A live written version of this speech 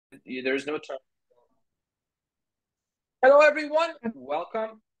there's no turn. Hello, everyone.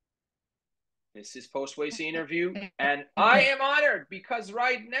 Welcome. This is Post WAICY interview, and I am honored because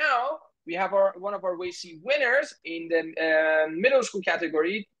right now we have one of our WAICY winners in the middle school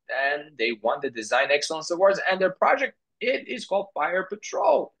category, and they won the Design Excellence Awards, and their project it is called Fire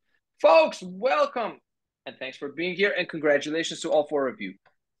Patrol. Folks, welcome, and thanks for being here, and congratulations to all four of you.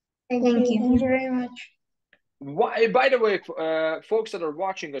 Thank you. Thank you very much. By the way, folks that are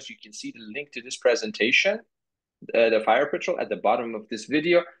watching us, you can see the link to this presentation, the Fire Patrol, at the bottom of this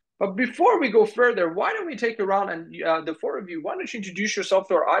video. But before we go further, why don't we take a round and the four of you, why don't you introduce yourself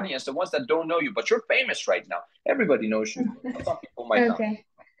to our audience, the ones that don't know you, but you're famous right now. Everybody knows you. Some people might not. Okay.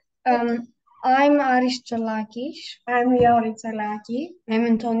 I'm Aris Chalakis. I'm Yori Chalaki. I'm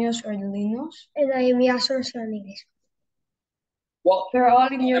Antonios Ordelinos. And I am Yasos Ramirez. Well, we're all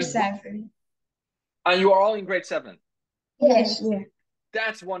in year 7. And you are all in grade 7? Yes. Yeah.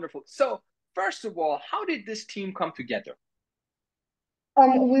 That's wonderful. So, first of all, how did this team come together?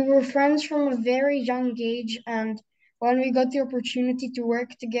 We were friends from a very young age, and when we got the opportunity to work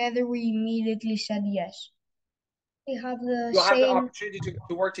together, we immediately said yes. We have the have the opportunity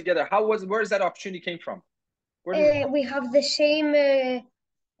to work together. Where does that opportunity came from? We have the same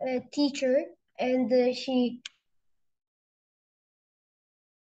teacher, and then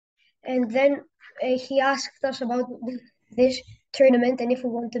he asked us about this tournament and if we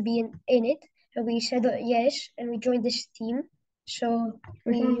want to be in it, and we said yes, and we joined this team. So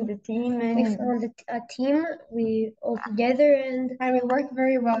we found a team, and we found a team. We all together, and we worked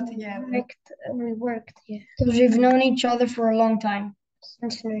very well together. We worked, yeah. Because we've known each other for a long time,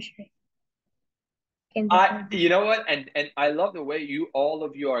 since nursery. You know what? And I love the way all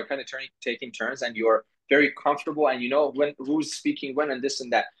of you are kind of taking turns, and you're very comfortable, and you know who's speaking when and this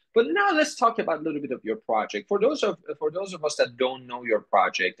and that. But now let's talk about a little bit of your project. For those of us that don't know your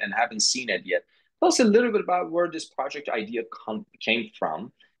project and haven't seen it yet, tell us a little bit about where this project idea came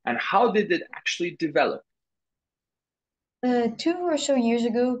from and how did it actually develop? 2 or so years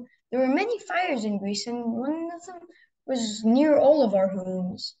ago, there were many fires in Greece, and one of them was near all of our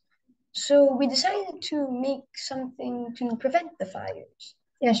homes. So we decided to make something to prevent the fires.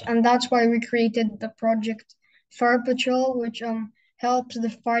 Yes, and that's why we created the project Fire Patrol, which helps the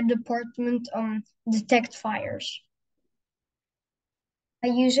fire department detect fires. By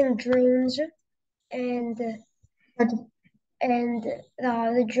using drones, and the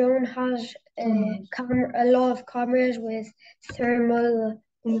drone has a lot of cameras with thermal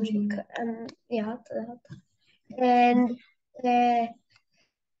imaging. And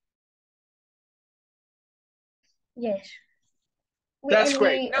yes. That's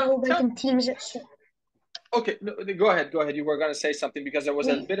great. Now, work in teams. Okay, no, go ahead. You were going to say something because there was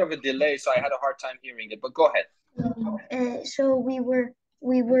a bit of a delay, so I had a hard time hearing it. But go ahead. So we were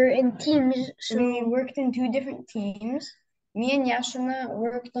in teams. So we worked in 2 different teams. Me and Yasuna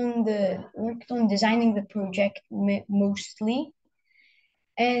worked on designing the project mostly,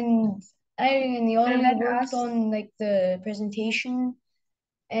 and I and Yoli worked on like the presentation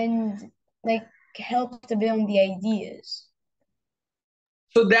and like helped a bit on the ideas.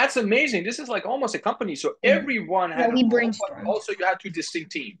 So that's amazing. This is like almost a company. So everyone had we brainstormed. Also, you had 2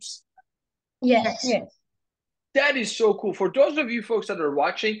 distinct teams. Yes. That is so cool. For those of you folks that are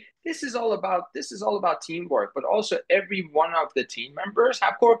watching, this is all about teamwork, but also every one of the team members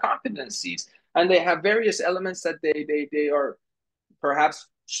have core competencies, and they have various elements that they are perhaps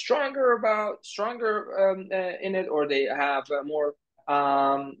stronger in it, or they have more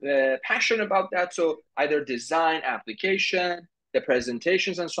passion about that. So either design, application, the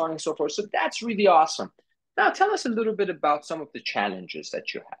presentations, and so on and so forth. So that's really awesome. Now tell us a little bit about some of the challenges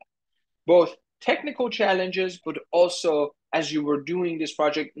that you had, both technical challenges, but also as you were doing this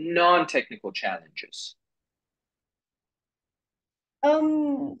project, non-technical challenges.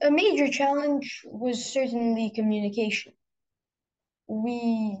 A major challenge was certainly communication.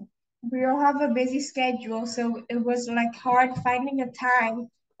 We all have a busy schedule, so it was like hard finding a time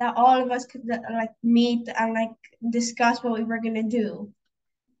that all of us could like meet and like discuss what we were gonna do.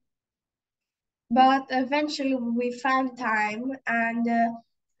 But eventually we found time, and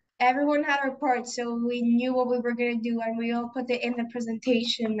everyone had our part, so we knew what we were gonna do, and we all put it in the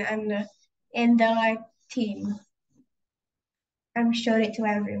presentation and in the like team, and we showed it to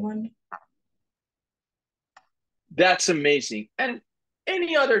everyone. That's amazing. And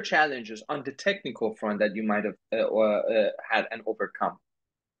any other challenges on the technical front that you might have had and overcome?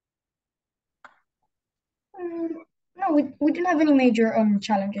 No, we didn't have any major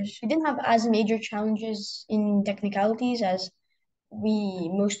challenges. We didn't have as major challenges in technicalities as we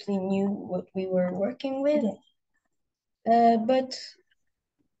mostly knew what we were working with. But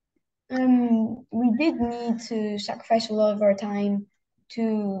We did need to sacrifice a lot of our time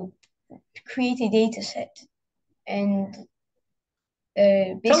to create a data set and Tell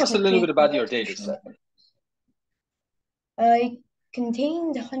us a basically little create bit about your data set. It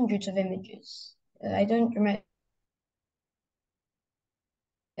contained hundreds of images. I don't remember.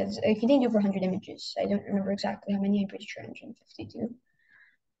 It contained over 100 images. I don't remember exactly how many. I'm pretty sure 152.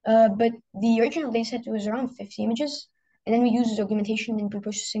 But the original data set was around 50 images, and then we used augmentation and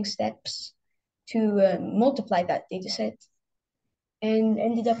preprocessing steps to multiply that data set and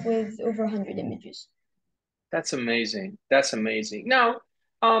ended up with over 100 images. That's amazing. That's amazing. Now,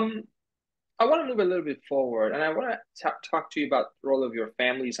 I want to move a little bit forward, and I want to talk to you about the role of your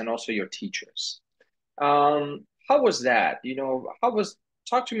families and also your teachers. How was that?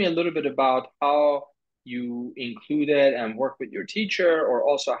 Talk to me a little bit about how you included and worked with your teacher, or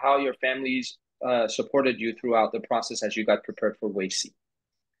also how your families supported you throughout the process as you got prepared for WAICY.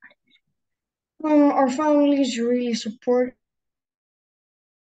 Our families really supported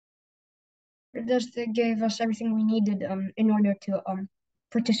us. They gave us everything we needed in order to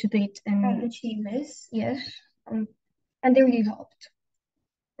participate and achieve this. Yes, and they really helped.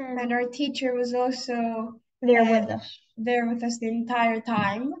 And our teacher was also There with us. there with us the entire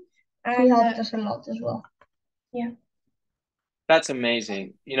time. She helped us a lot as well. Yeah. That's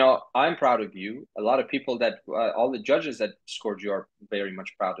amazing. I'm proud of you. A lot of people all the judges that scored you are very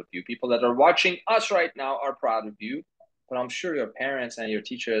much proud of you. People that are watching us right now are proud of you, but I'm sure your parents and your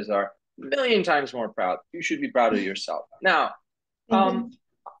teachers are a million times more proud. You should be proud of yourself. Now,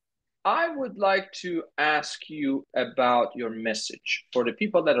 I would like to ask you about your message for the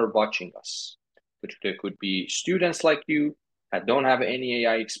people that are watching us, which there could be students like you that don't have any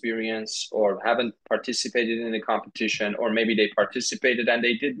AI experience or haven't participated in the competition, or maybe they participated and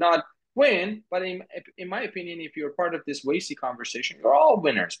they did not win. But in my opinion, if you're part of this WAICY conversation, you're all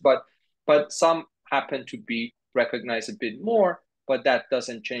winners. But some happen to be recognized a bit more. But that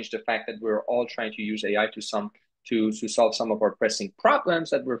doesn't change the fact that we're all trying to use AI to solve some of our pressing problems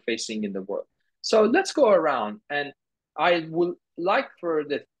that we're facing in the world. So let's go around, and I would like for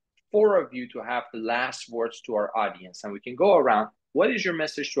the four of you to have the last words to our audience, and we can go around. What is your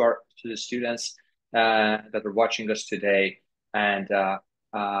message to the students that are watching us today, and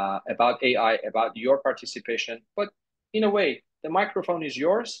about AI, about your participation? But in a way, the microphone is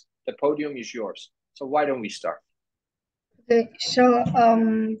yours, the podium is yours. So why don't we start? Okay, so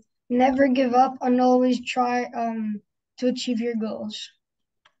never give up and always try to achieve your goals.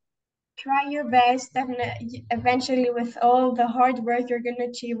 Try your best, and eventually, with all the hard work, you're gonna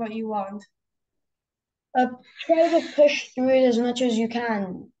achieve what you want. Try to push through it as much as you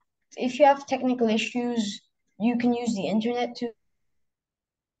can. If you have technical issues, you can use the internet to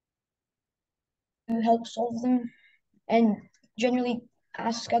help solve them, and generally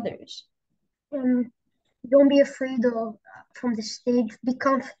ask others. Don't be afraid of from the stage. Be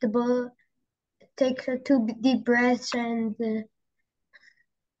comfortable. Take 2 deep breaths and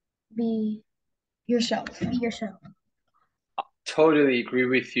be yourself. Be yourself. Totally agree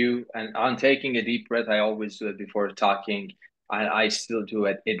with you. And on taking a deep breath, I always do it before talking, and I still do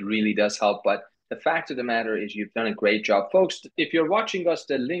it. It really does help. But the fact of the matter is, you've done a great job, folks. If you're watching us,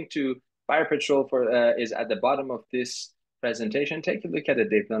 the link to Fire Patrol is at the bottom of this presentation. Take a look at it.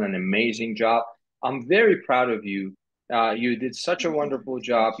 They've done an amazing job. I'm very proud of you. You did such a wonderful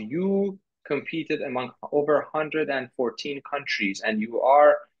job. You competed among over 114 countries, and you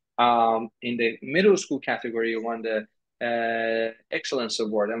are in the middle school category. You won the Excellence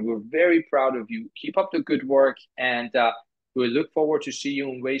Award, and we're very proud of you. Keep up the good work, and we look forward to see you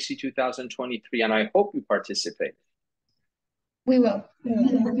in WAICY 2023, and I hope you participate. We will.